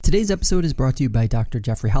Today's episode is brought to you by Dr.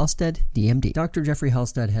 Jeffrey Halstead, DMD. Dr. Jeffrey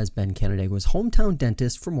Halstead has been Canandaigua's hometown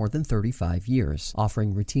dentist for more than 35 years,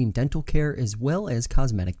 offering routine dental care as well as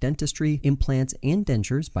cosmetic dentistry, implants, and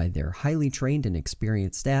dentures by their highly trained and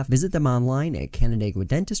experienced staff. Visit them online at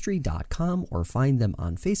canandaiguadentistry.com or find them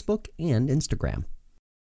on Facebook and Instagram.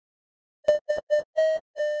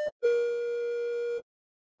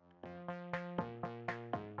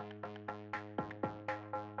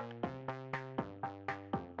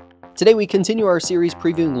 Today we continue our series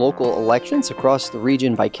previewing local elections across the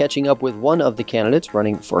region by catching up with one of the candidates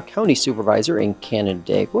running for county supervisor in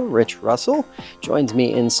Canandaigua. Rich Russell joins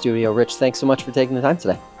me in studio. Rich, thanks so much for taking the time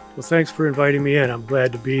today. Well, thanks for inviting me in. I'm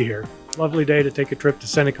glad to be here. Lovely day to take a trip to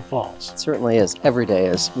Seneca Falls. It certainly is. Every day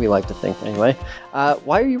is, we like to think anyway.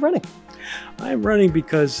 Why are you running? I'm running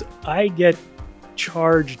because I get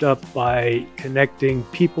charged up by connecting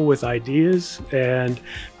people with ideas and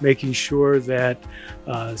making sure that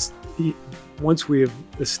once we have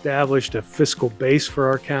established a fiscal base for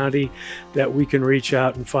our county, that we can reach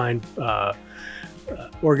out and find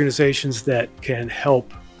organizations that can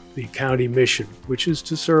help the county mission, which is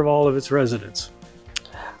to serve all of its residents.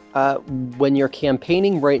 When you're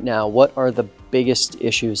campaigning right now, what are the biggest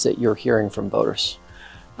issues that you're hearing from voters?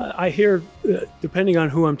 I hear, depending on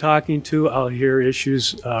who I'm talking to, I'll hear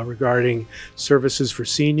issues regarding services for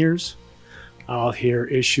seniors. I'll hear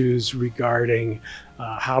issues regarding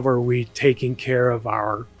how are we taking care of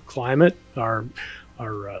our climate, our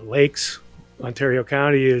lakes. Ontario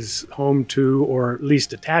County is home to, or at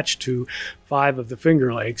least attached to, 5 of the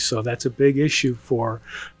Finger Lakes, so that's a big issue for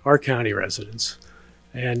our county residents.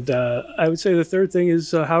 And I would say the third thing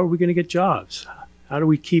is how are we going to get jobs? How do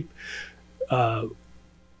we keep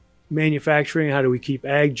manufacturing? How do we keep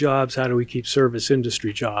ag jobs? How do we keep service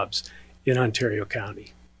industry jobs in Ontario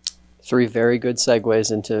County? 3 very good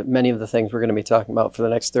segues into many of the things we're going to be talking about for the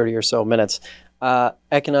next 30 or so minutes.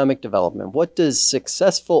 Economic development. What does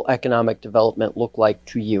successful economic development look like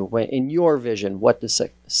to you? In your vision, what does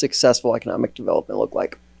successful economic development look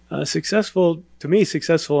like? Successful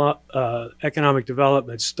economic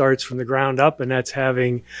development starts from the ground up, and that's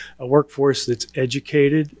having a workforce that's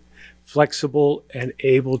educated, flexible, and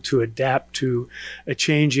able to adapt to a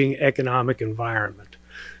changing economic environment.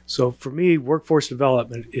 So for me, workforce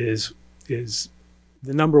development is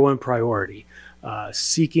the number one priority.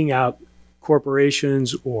 Seeking out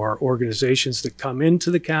corporations or organizations that come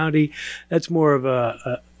into the county, that's more of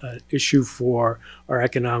an issue for our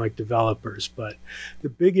economic developers. But the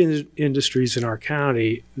big industries in our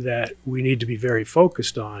county that we need to be very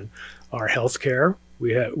focused on are healthcare.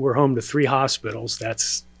 We're home to 3 hospitals.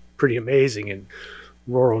 That's pretty amazing in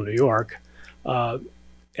rural New York.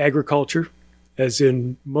 Agriculture. As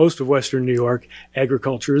in most of Western New York,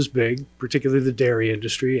 agriculture is big, particularly the dairy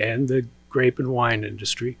industry and the grape and wine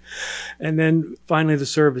industry. And then finally, the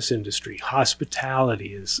service industry,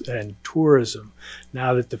 hospitality and tourism.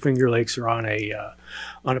 Now that the Finger Lakes are on a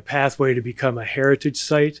pathway to become a heritage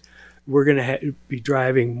site, we're going to be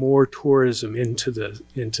driving more tourism into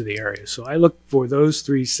the area. So I look for those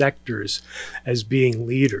 3 sectors as being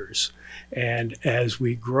leaders. And as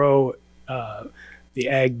we grow the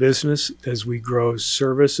ag business, as we grow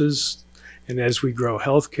services, and as we grow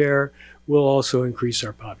healthcare, we'll also increase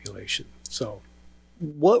our population. So,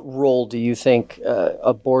 what role do you think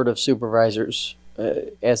a board of supervisors,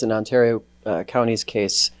 as in Ontario County's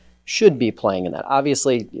case, should be playing in that?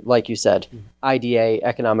 Obviously, like you said, IDA,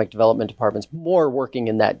 economic development departments, more working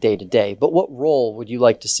in that day to day. But what role would you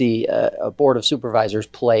like to see a board of supervisors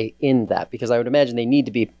play in that? Because I would imagine they need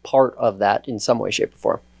to be part of that in some way, shape, or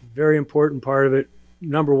form. Very important part of it.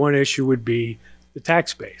 Number one issue would be the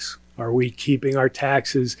tax base. Are we keeping our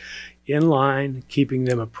taxes in line, keeping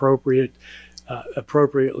them appropriately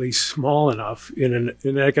small enough in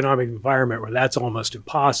an economic environment where that's almost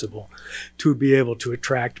impossible to be able to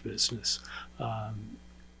attract business?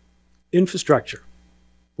 Infrastructure.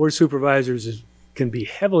 Board of Supervisors can be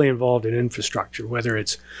heavily involved in infrastructure, whether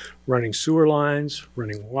it's running sewer lines,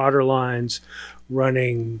 running water lines,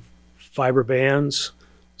 running fiber bands,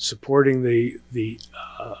 supporting the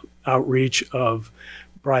outreach of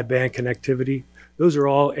broadband connectivity. Those are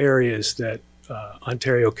all areas that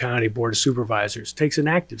Ontario County Board of Supervisors takes an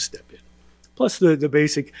active step in. Plus the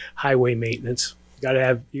basic highway maintenance. You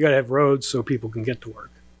gotta have roads so people can get to work.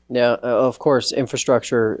 Yeah, of course,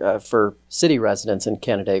 infrastructure for city residents in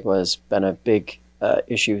Canandaigua has been a big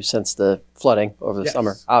issue since the flooding over the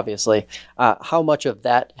summer, obviously. How much of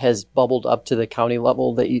that has bubbled up to the county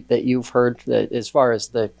level that you've heard as far as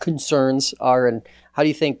the concerns are, and how do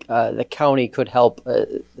you think the county could help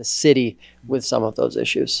the city with some of those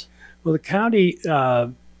issues? Well, the county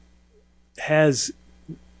has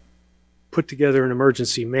put together an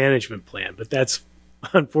emergency management plan, but that's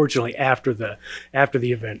unfortunately after the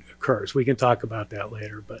event occurs. We can talk about that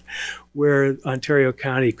later. But where Ontario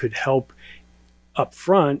County could help up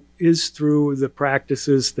front is through the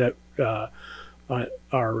practices that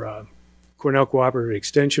our Cornell Cooperative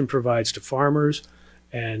Extension provides to farmers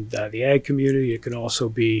and the ag community. It can also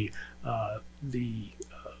be the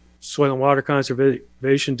Soil and Water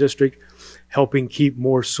Conservation District, helping keep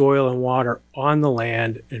more soil and water on the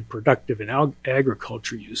land and productive in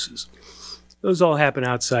agriculture uses. Those all happen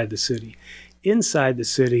outside the city. Inside the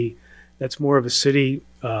city, that's more of a city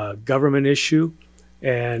government issue.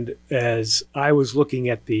 And as I was looking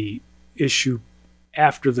at the issue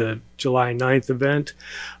after the July 9th event,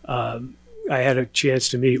 I had a chance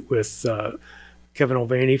to meet with Kevin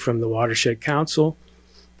Mulvaney from the Watershed Council.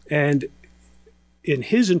 And in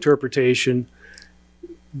his interpretation,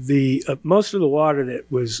 the most of the water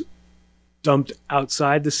that was dumped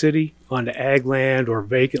outside the city onto ag land or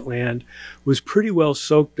vacant land was pretty well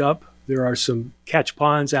soaked up. There are some catch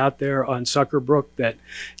ponds out there on Sucker Brook that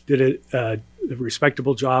did a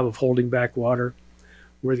respectable job of holding back water.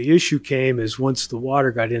 Where the issue came is once the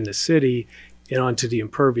water got in the city and onto the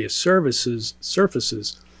impervious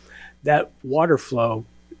surfaces, that water flow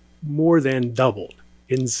more than doubled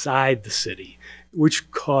inside the city, which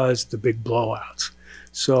caused the big blowouts.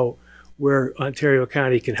 So where Ontario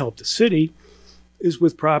County can help the city is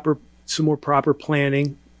with some more proper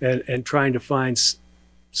planning and trying to find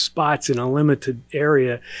spots in a limited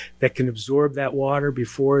area that can absorb that water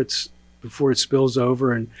before it spills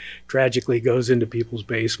over and tragically goes into people's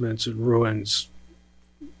basements and ruins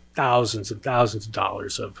thousands and thousands of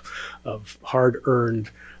dollars of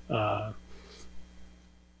hard-earned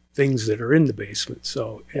things that are in the basement.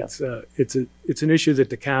 So it's an issue that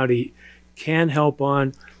the county can help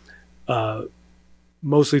on,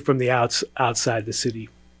 mostly from the outside the city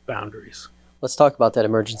boundaries. Let's talk about that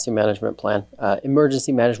emergency management plan.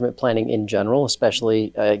 Emergency management planning in general,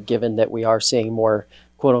 especially given that we are seeing more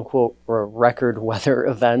quote unquote record weather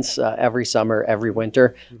events every summer, every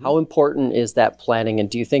winter. Mm-hmm. How important is that planning? And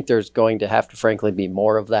do you think there's going to have to frankly be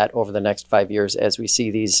more of that over the next 5 years as we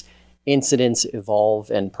see these incidents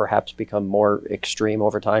evolve and perhaps become more extreme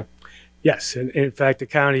over time? Yes, and in fact, the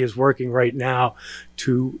county is working right now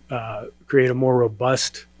to create a more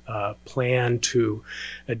robust plan to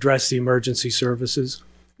address the emergency services.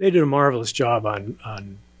 They did a marvelous job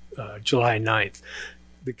on July 9th.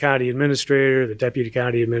 The county administrator, the deputy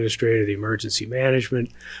county administrator, the emergency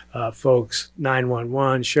management folks,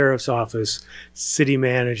 911, sheriff's office, city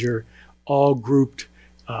manager, all grouped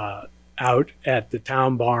out at the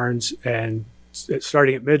town barns and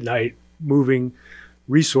starting at midnight, moving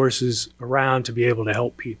resources around to be able to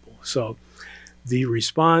help people. So the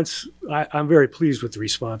response, I'm very pleased with the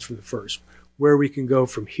response from the first. Where we can go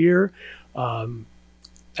from here,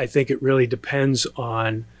 I think it really depends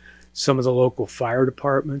on some of the local fire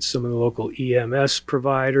departments, some of the local EMS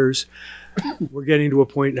providers. We're getting to a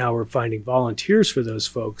point now where finding volunteers for those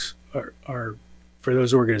folks are for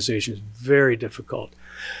those organizations very difficult.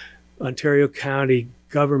 Ontario County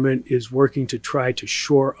government is working to try to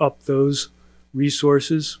shore up those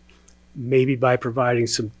resources, maybe by providing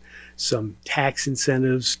some tax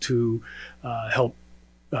incentives to help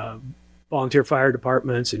volunteer fire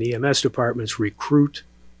departments and EMS departments recruit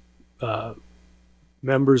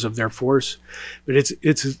members of their force. But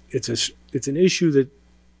it's an issue that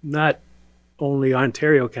not only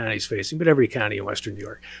Ontario County is facing, but every county in Western New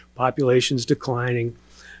York. Population's declining,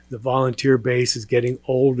 the volunteer base is getting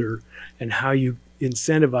older, and how you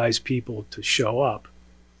incentivize people to show up.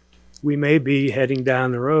 We may be heading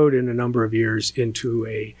down the road in a number of years into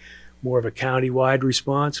a more of a county-wide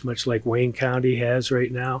response, much like Wayne County has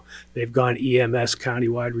right now. They've gone EMS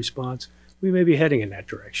county-wide response. We may be heading in that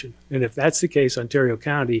direction. And if that's the case, Ontario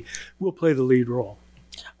County will play the lead role.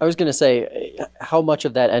 I was going to say, how much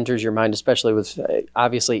of that enters your mind, especially with,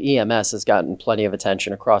 obviously EMS has gotten plenty of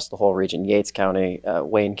attention across the whole region, Yates County,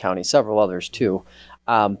 Wayne County, several others too.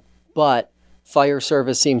 But fire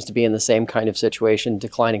service seems to be in the same kind of situation,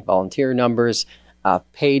 declining volunteer numbers.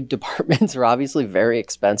 Paid departments are obviously very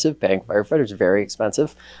expensive. Paying firefighters is very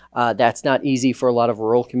expensive. That's not easy for a lot of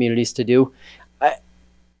rural communities to do.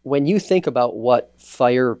 When you think about what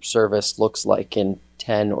fire service looks like in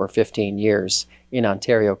 10 or 15 years in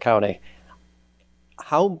Ontario County,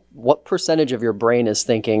 what percentage of your brain is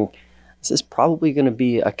thinking this is probably going to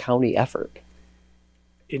be a county effort?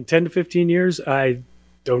 In 10 to 15 years, I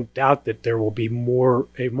don't doubt that there will be a more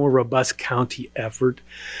robust county effort,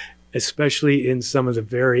 especially in some of the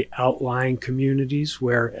very outlying communities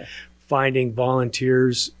where finding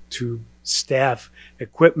volunteers to staff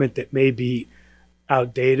equipment that may be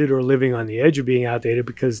outdated or living on the edge of being outdated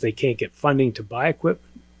because they can't get funding to buy equipment.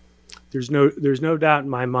 There's no doubt in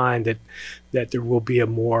my mind that there will be a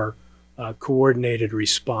more coordinated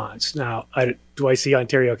response. Now, do I see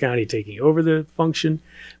Ontario County taking over the function?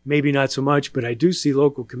 Maybe not so much, but I do see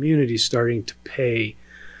local communities starting to pay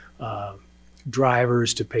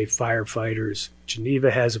drivers, to pay firefighters.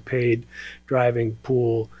 Geneva has a paid driving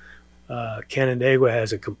pool. Canandaigua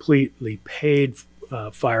has a completely paid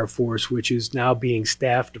fire force, which is now being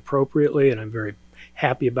staffed appropriately, and I'm very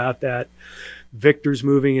happy about that. Victor's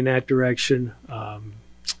moving in that direction.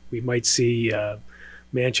 We might see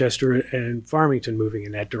Manchester and Farmington moving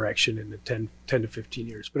in that direction in the 10 to 15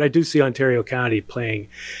 years. But I do see Ontario County playing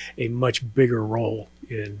a much bigger role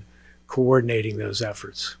in coordinating those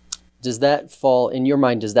efforts. Does that fall, in your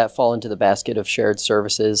mind, does that fall into the basket of shared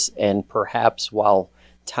services? And perhaps while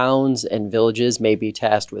towns and villages may be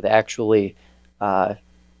tasked with actually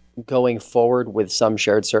going forward with some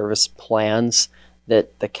shared service plans,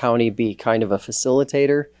 that the county be kind of a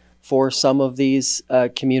facilitator for some of these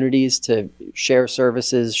communities to share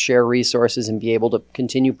services, share resources, and be able to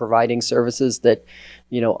continue providing services that,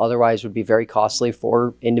 otherwise would be very costly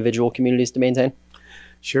for individual communities to maintain?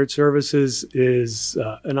 Shared services is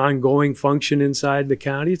an ongoing function inside the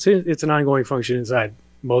county. It's an ongoing function inside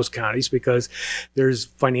most counties because there's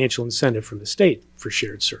financial incentive from the state for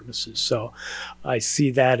shared services. So I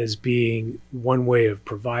see that as being one way of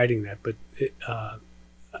providing that. But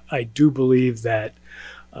I do believe that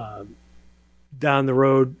down the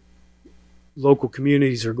road, local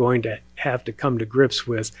communities are going to have to come to grips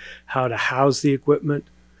with how to house the equipment.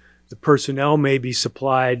 The personnel may be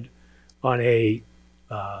supplied on a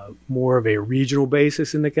more of a regional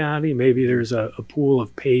basis in the county. Maybe there's a pool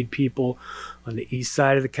of paid people on the east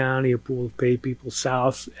side of the county, a pool of paid people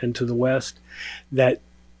south and to the west that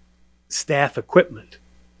staff equipment.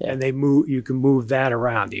 Yeah. And you can move that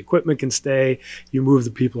around. The equipment can stay, you move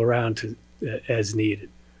the people around as needed.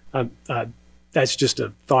 That's just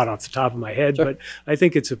a thought off the top of my head, sure. But I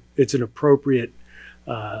think it's an appropriate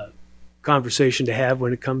conversation to have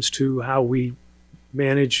when it comes to how we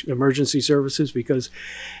manage emergency services, because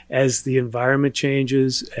as the environment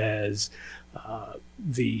changes, as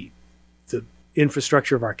the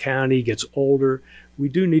infrastructure of our county gets older, we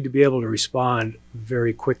do need to be able to respond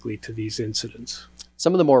very quickly to these incidents.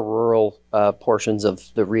 Some of the more rural portions of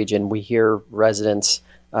the region, we hear residents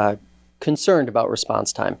concerned about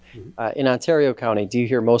response time. Mm-hmm. In Ontario County, do you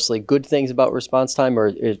hear mostly good things about response time,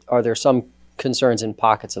 or are there some concerns in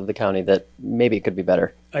pockets of the county that maybe it could be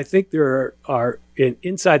better? I think there are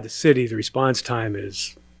inside the city, the response time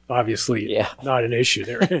is obviously not an issue.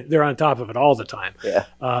 They're on top of it all the time. Yeah.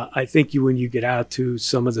 I think when you get out to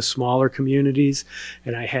some of the smaller communities,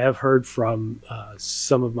 and I have heard from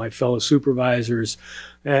some of my fellow supervisors,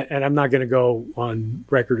 and I'm not going to go on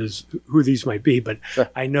record as who these might be, but sure.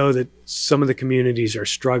 I know that some of the communities are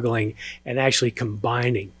struggling and actually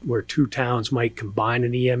combining, where two towns might combine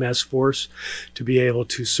an EMS force to be able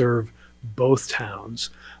to serve both towns.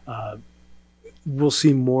 We'll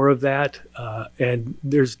see more of that, and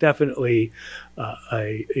there's definitely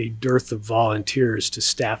a dearth of volunteers to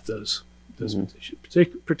staff those mm-hmm.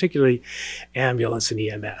 positions, particularly ambulance and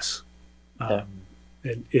EMS. Okay.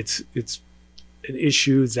 And it's an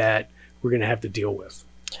issue that we're going to have to deal with.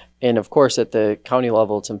 And of course, at the county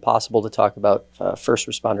level, it's impossible to talk about first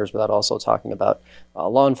responders without also talking about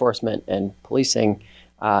law enforcement and policing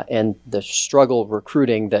and the struggle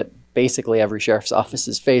recruiting that basically every sheriff's office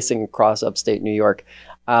is facing across upstate New York.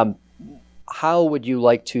 How would you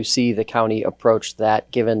like to see the county approach that,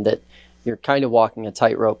 given that you're kind of walking a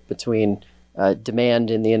tightrope between demand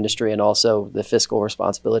in the industry and also the fiscal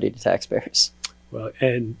responsibility to taxpayers? Well,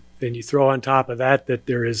 and then you throw on top of that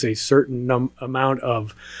there is a certain amount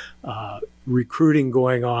of recruiting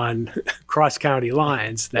going on across county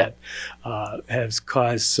lines that has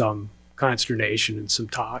caused some consternation and some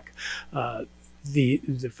talk. The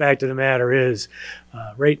fact of the matter is,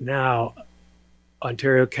 right now,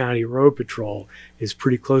 Ontario County Road Patrol is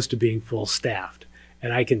pretty close to being full staffed.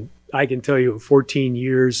 And I can tell you, in 14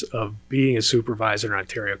 years of being a supervisor in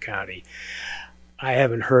Ontario County, I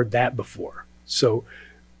haven't heard that before. So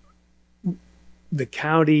the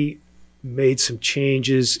county made some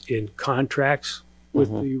changes in contracts with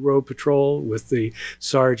mm-hmm. the road patrol, with the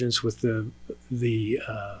sergeants, with the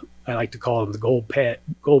I like to call them the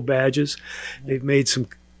gold badges. They've made some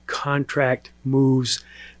contract moves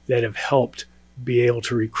that have helped be able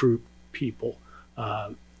to recruit people.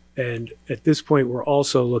 And at this point, we're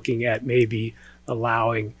also looking at maybe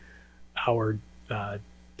allowing our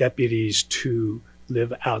deputies to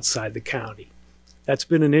live outside the county. That's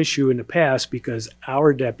been an issue in the past because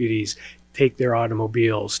our deputies take their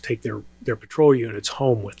automobiles, take their patrol units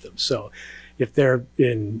home with them. So if they're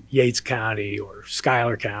in Yates County or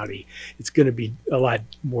Schuyler County, it's going to be a lot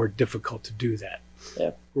more difficult to do that.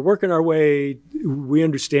 Yeah. We're working our way. We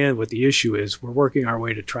understand what the issue is. We're working our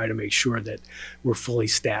way to try to make sure that we're fully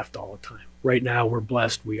staffed all the time. Right now, we're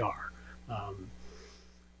blessed we are.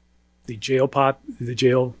 The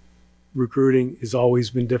jail recruiting has always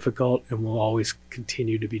been difficult and will always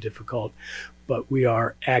continue to be difficult, but we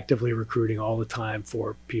are actively recruiting all the time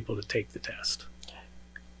for people to take the test.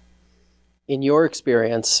 In your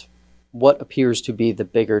experience, what appears to be the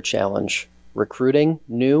bigger challenge? Recruiting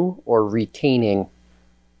new or retaining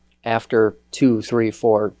after 2, 3,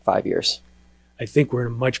 4, 5 years? I think we're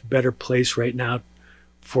in a much better place right now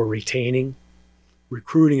for retaining.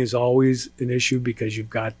 Recruiting is always an issue because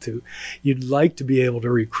you'd like to be able to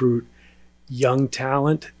recruit young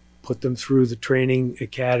talent, put them through the training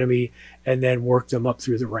academy, and then work them up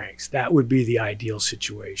through the ranks. That would be the ideal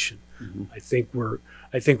situation. Mm-hmm. I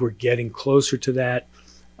think we're getting closer to that.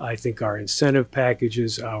 I think our incentive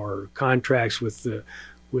packages, our contracts with the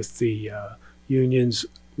unions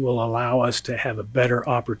will allow us to have a better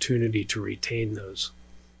opportunity to retain those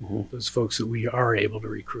folks that we are able to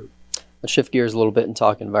recruit. Let's shift gears a little bit and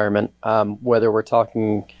talk environment. Whether we're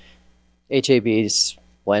talking HABs,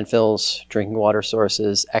 landfills, drinking water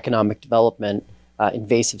sources, economic development,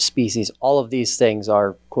 invasive species, all of these things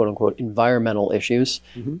are quote unquote environmental issues.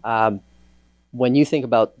 Mm-hmm. When you think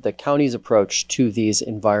about the county's approach to these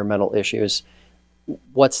environmental issues,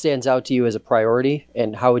 what stands out to you as a priority,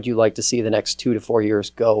 and how would you like to see the next 2 to 4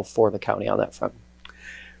 years go for the county on that front?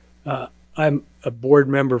 I'm a board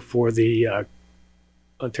member for the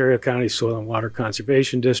Ontario County Soil and Water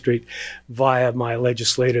Conservation District via my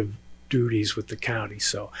legislative duties with the county.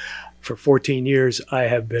 So for 14 years, I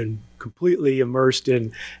have been completely immersed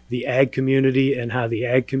in the ag community and how the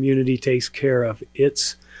ag community takes care of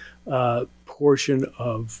its portion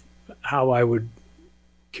of how I would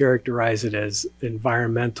characterize it as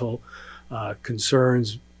environmental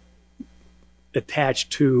concerns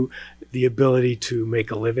attached to the ability to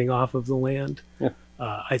make a living off of the land. Yeah.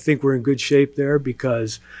 I think we're in good shape there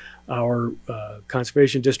because our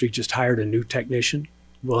conservation district just hired a new technician.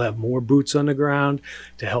 We'll have more boots on the ground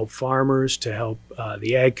to help farmers, to help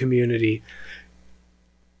the ag community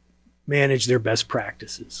manage their best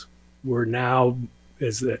practices. We're now,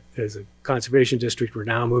 as a conservation district, we're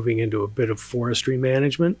now moving into a bit of forestry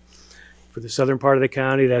management. For the southern part of the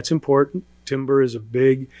county, that's important. Timber is a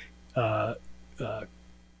big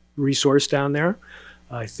resource down there.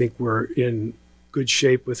 I think we're in good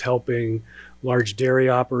shape with helping large dairy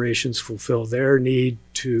operations fulfill their need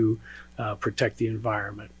to protect the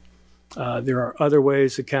environment. There are other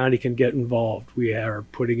ways the county can get involved. We are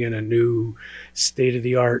putting in a new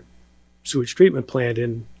state-of-the-art sewage treatment plant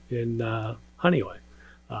in Honeyway.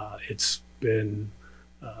 It's been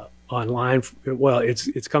online. Well,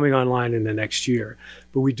 it's coming online in the next year,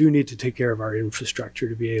 but we do need to take care of our infrastructure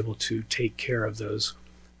to be able to take care of those.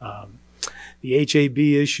 The HAB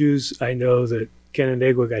issues, I know that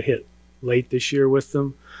Canandaigua got hit late this year with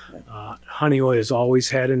them. Honeyway has always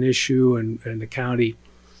had an issue, and the county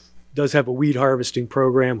does have a weed harvesting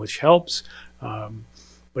program, which helps,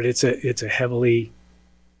 but it's a heavily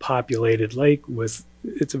populated lake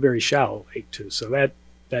it's a very shallow lake too, so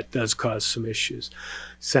that does cause some issues.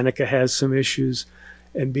 Seneca has some issues,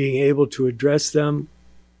 and being able to address them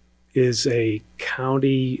is a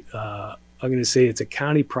county, I'm going to say it's a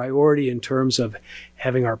county priority in terms of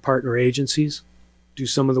having our partner agencies do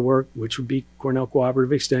some of the work, which would be Cornell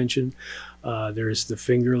Cooperative Extension. There's the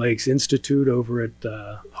Finger Lakes Institute over at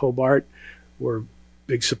Hobart. We're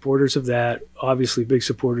big supporters of that, obviously big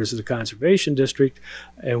supporters of the Conservation District,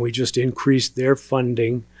 and we just increased their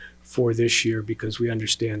funding for this year because we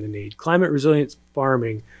understand the need. Climate resilient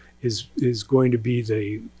farming is going to be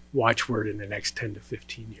the watchword in the next 10 to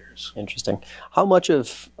 15 years. Interesting. How much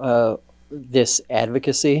of this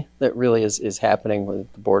advocacy that really is happening,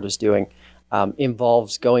 what the board is doing,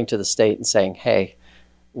 involves going to the state and saying, hey,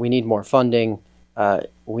 we need more funding,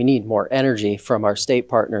 we need more energy from our state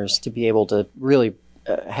partners to be able to really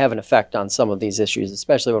have an effect on some of these issues,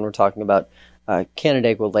 especially when we're talking about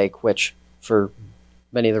Canandaigua Lake, which, for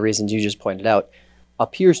many of the reasons you just pointed out,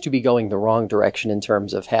 appears to be going the wrong direction in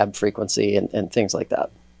terms of HAB frequency and things like that.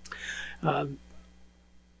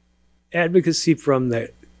 Advocacy from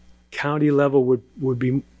the county level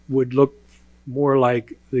would look more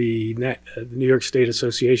like the New York State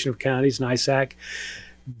Association of Counties, NYSAC.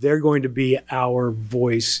 They're going to be our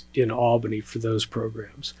voice in Albany for those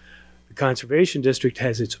programs. The Conservation District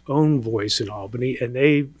has its own voice in Albany, and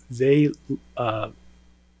they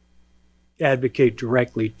advocate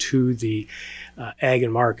directly to the Ag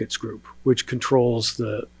and Markets Group, which controls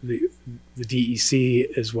the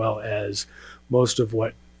DEC as well as most of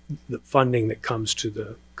what the funding that comes to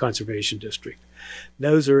the Conservation District.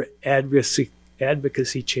 Those are advocacy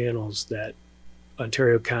channels that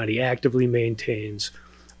Ontario County actively maintains.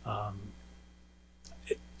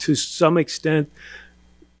 To some extent,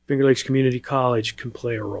 Finger Lakes Community College can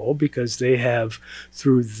play a role because they have,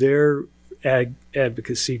 through their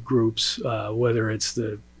advocacy groups, whether it's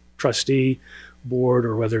the trustee board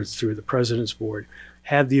or whether it's through the president's board,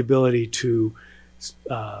 have the ability to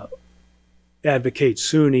advocate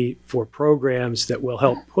SUNY for programs that will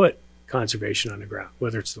help put conservation on the ground,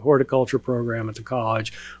 whether it's the horticulture program at the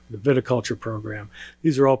college, or the viticulture program.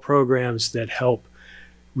 These are all programs that help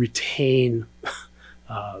retain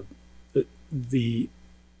the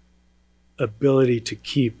ability to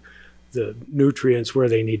keep the nutrients where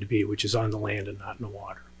they need to be, which is on the land and not in the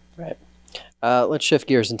water. Right. Let's shift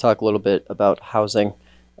gears and talk a little bit about housing,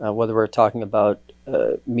 whether we're talking about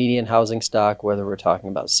median housing stock, whether we're talking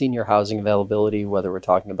about senior housing availability, whether we're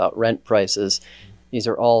talking about rent prices. These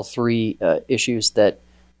are all three issues that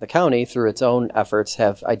the county, through its own efforts,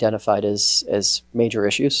 have identified as major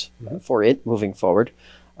issues for it moving forward.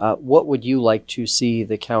 What would you like to see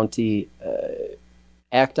the county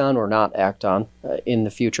act on or not act on in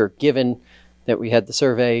the future, given that we had the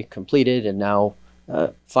survey completed and now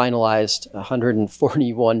finalized,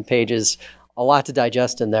 141 pages, a lot to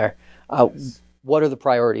digest in there. What are the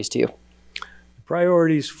priorities to you? The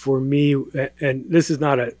priorities for me, and this is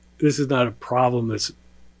not a problem that's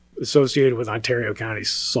associated with Ontario County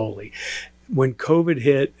solely. When COVID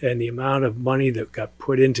hit and the amount of money that got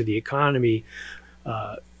put into the economy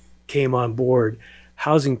came on board,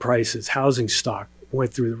 housing prices, housing stock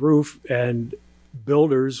went through the roof, and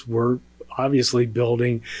builders were obviously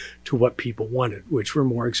building to what people wanted, which were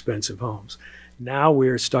more expensive homes. Now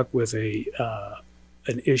we're stuck with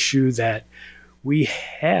an issue that we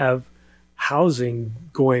have housing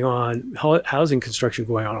construction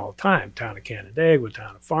going on all the time. Town of Canandaigua,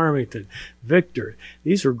 town of Farmington, Victor.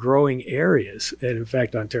 These are growing areas, and in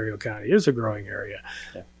fact, Ontario County is a growing area.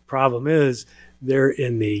 Yeah. Problem is, they're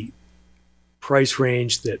in the price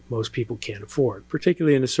range that most people can't afford,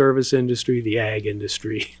 particularly in the service industry, the ag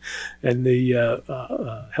industry, and the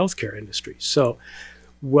healthcare industry. So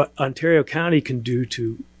what Ontario County can do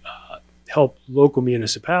to help local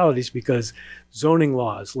municipalities, because zoning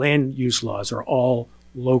laws, land use laws are all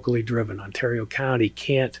locally driven. Ontario County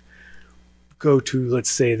can't go to, let's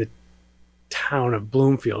say, the town of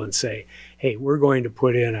Bloomfield and say, hey, we're going to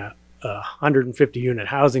put in a 150 unit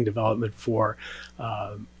housing development for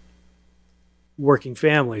working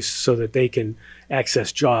families so that they can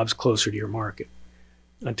access jobs closer to your market.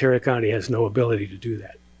 Ontario County has no ability to do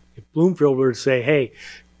that. If Bloomfield were to say, hey,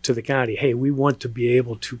 to the county, hey, we want to be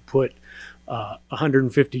able to put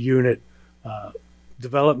 150 unit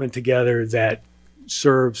development together that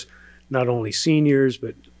serves not only seniors,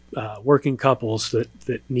 but working couples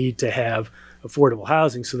that need to have affordable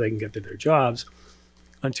housing so they can get to their jobs,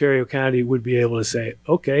 Ontario County would be able to say,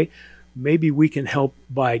 okay, maybe we can help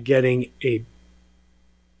by getting a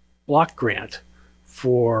block grant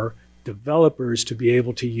for developers to be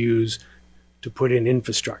able to use to put in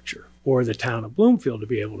infrastructure, or the town of Bloomfield to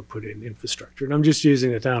be able to put in infrastructure. And I'm just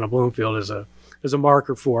using the town of Bloomfield as a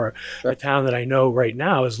marker for a town that I know right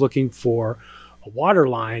now is looking for a water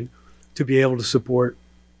line to be able to support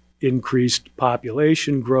increased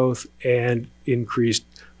population growth and increased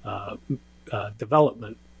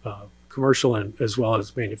development, commercial and as well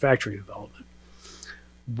as manufacturing development.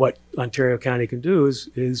 What Ontario County can do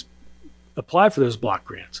is apply for those block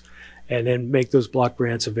grants and then make those block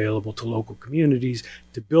grants available to local communities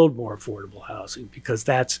to build more affordable housing, because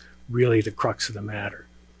that's really the crux of the matter.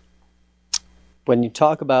 When you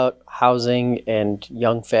talk about housing and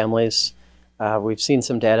young families, we've seen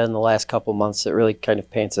some data in the last couple months that really kind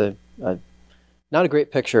of paints not a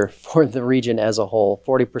great picture for the region as a whole.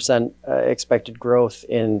 40% expected growth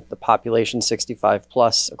in the population 65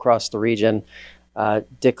 plus across the region,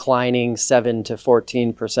 declining 7 to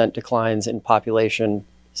 14% declines in population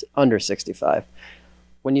under 65.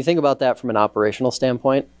 When you think about that from an operational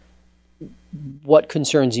standpoint, what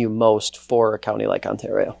concerns you most for a county like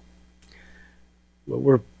Ontario? Well,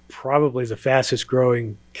 we're probably the fastest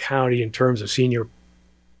growing county in terms of senior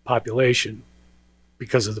population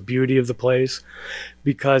because of the beauty of the place,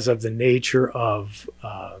 because of the nature of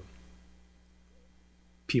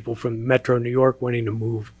people from Metro New York wanting to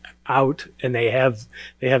move out, and they have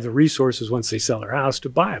the resources once they sell their house to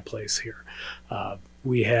buy a place here.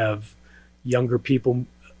 We have younger people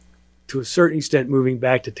to a certain extent moving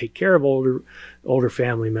back to take care of older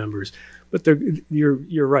family members, But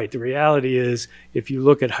you're right. The reality is, if you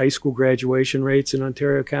look at high school graduation rates in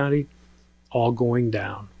Ontario County, all going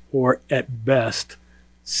down, or at best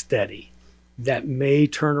steady. That may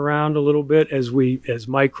turn around a little bit as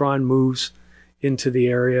Micron moves into the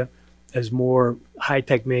area, as more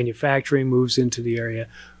high-tech manufacturing moves into the area.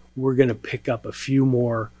 We're going to pick up a few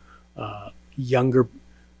more younger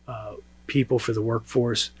people for the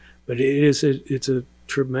workforce, but it's a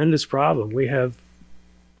tremendous problem. We have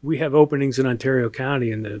openings in Ontario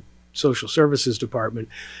County in the social services department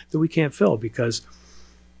that we can't fill because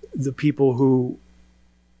the people who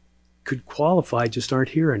could qualify just aren't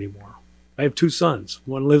here anymore. I have two sons.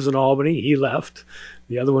 One lives in Albany. He left.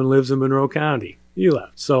 The other one lives in Monroe County. He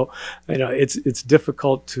left. So, it's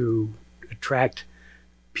difficult to attract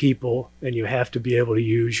people, and you have to be able to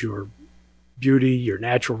use your beauty, your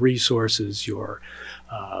natural resources, your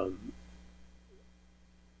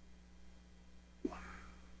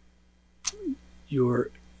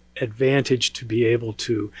advantage to be able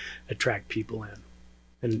to attract people in.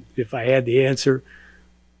 And if I had the answer,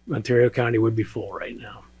 Ontario County would be full right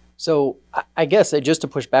now. So I guess just to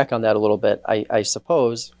push back on that a little bit, I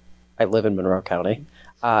suppose I live in Monroe County,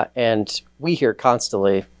 and we hear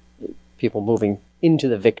constantly people moving into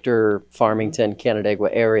the Victor, Farmington, Canandaigua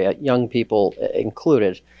area, young people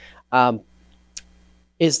included.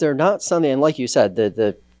 Is there not something, and like you said,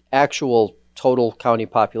 the actual total county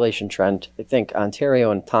population trend, I think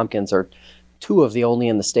Ontario and Tompkins are two of the only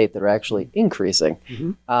in the state that are actually increasing.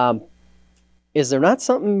 Mm-hmm. Is there not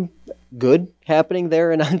something good happening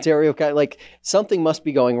there in Ontario County? Like, something must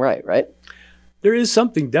be going right, right? There is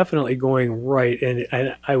something definitely going right.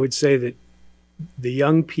 And I would say that the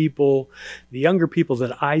younger people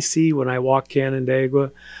that I see when I walk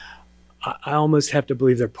Canandaigua, I almost have to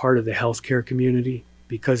believe they're part of the healthcare community,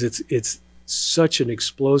 because it's such an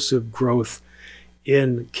explosive growth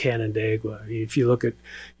in Canandaigua. If you look at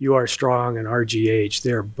UR Strong and RGH,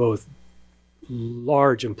 they're both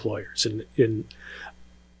large employers in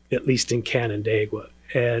at least in Canandaigua,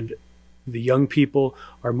 and the young people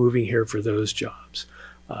are moving here for those jobs.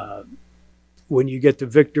 When you get to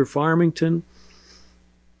Victor, Farmington,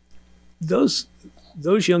 those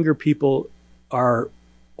younger people are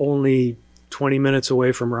only 20 minutes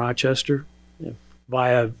away from Rochester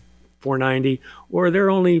via 490, or they're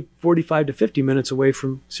only 45 to 50 minutes away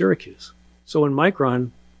from Syracuse. So when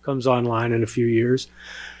Micron comes online in a few years,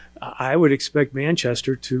 I would expect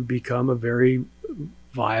Manchester to become a very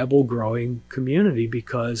viable, growing community,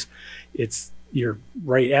 because you're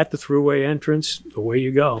right at the thruway entrance. Away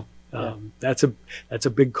you go. That's a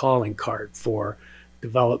big calling card for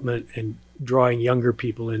development and drawing younger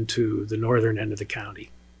people into the northern end of the county.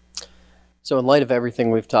 So, in light of everything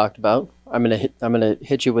we've talked about, I'm gonna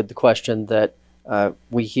hit you with the question that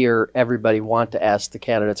we hear everybody want to ask the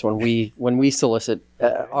candidates when we solicit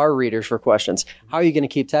our readers for questions. How are you going to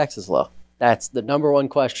keep taxes low? That's the number one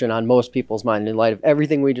question on most people's mind. In light of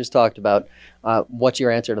everything we just talked about, what's your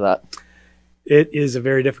answer to that? It is a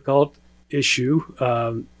very difficult issue.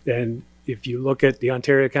 And if you look at the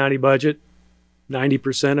Ontario County budget,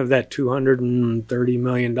 90% of that $230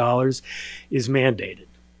 million is mandated.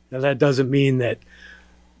 Now, that doesn't mean that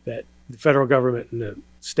the federal government and the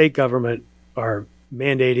state government are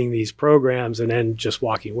mandating these programs and then just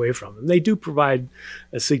walking away from them. They do provide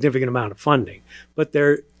a significant amount of funding, but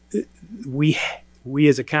we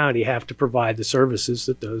as a county have to provide the services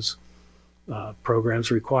that those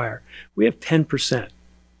programs require. We have 10%.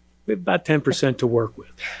 We have about 10% to work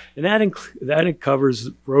with, and that covers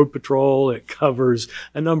road patrol. It covers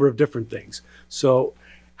a number of different things. So,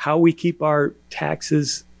 how we keep our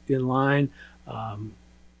taxes in line?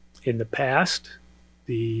 In the past,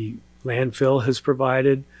 the landfill has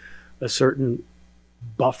provided a certain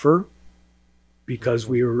buffer, because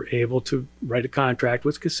we were able to write a contract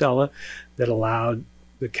with Casella that allowed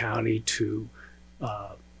the county to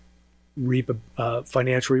reap a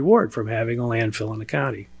financial reward from having a landfill in the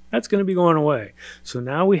county. That's going to be going away. So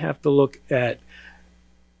now we have to look at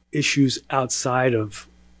issues outside of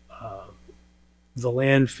the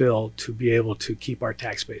landfill to be able to keep our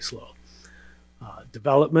tax base low.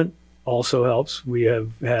 Development also helps. We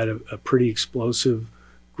have had a pretty explosive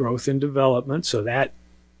growth in development, so that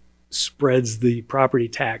spreads the property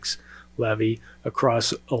tax levy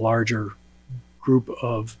across a larger group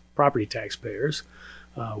of property taxpayers.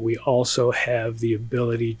 We also have the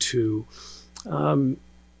ability to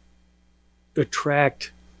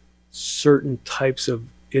attract certain types of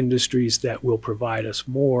industries that will provide us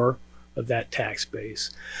more of that tax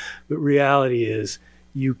base. But reality is,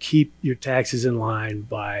 you keep your taxes in line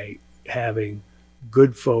by having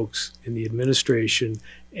good folks in the administration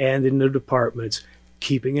and in the departments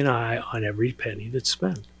keeping an eye on every penny that's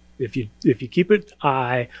spent. If you keep an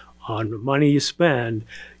eye on the money you spend,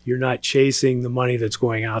 you're not chasing the money that's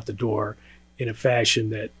going out the door in a fashion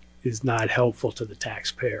that is not helpful to the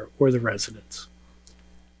taxpayer or the residents.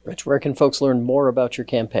 Rich, where can folks learn more about your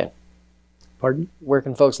campaign? Pardon? Where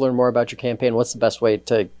can folks learn more about your campaign? What's the best way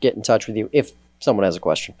to get in touch with you if someone has a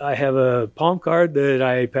question? I have a palm card that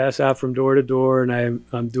I pass out from door to door, and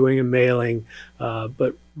I'm doing a mailing.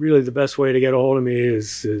 But really, the best way to get a hold of me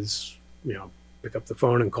is pick up the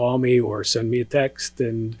phone and call me, or send me a text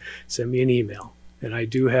and send me an email. And I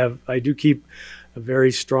do keep a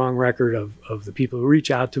very strong record of the people who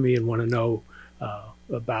reach out to me and want to know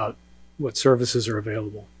about what services are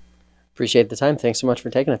available. Appreciate the time. Thanks so much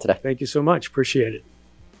for taking it today. Thank you so much. Appreciate it.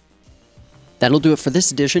 That'll do it for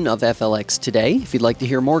this edition of FLX Today. If you'd like to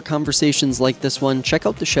hear more conversations like this one, check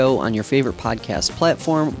out the show on your favorite podcast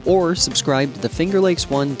platform or subscribe to the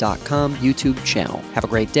FingerLakes1.com YouTube channel. Have a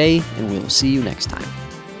great day, and we will see you next time.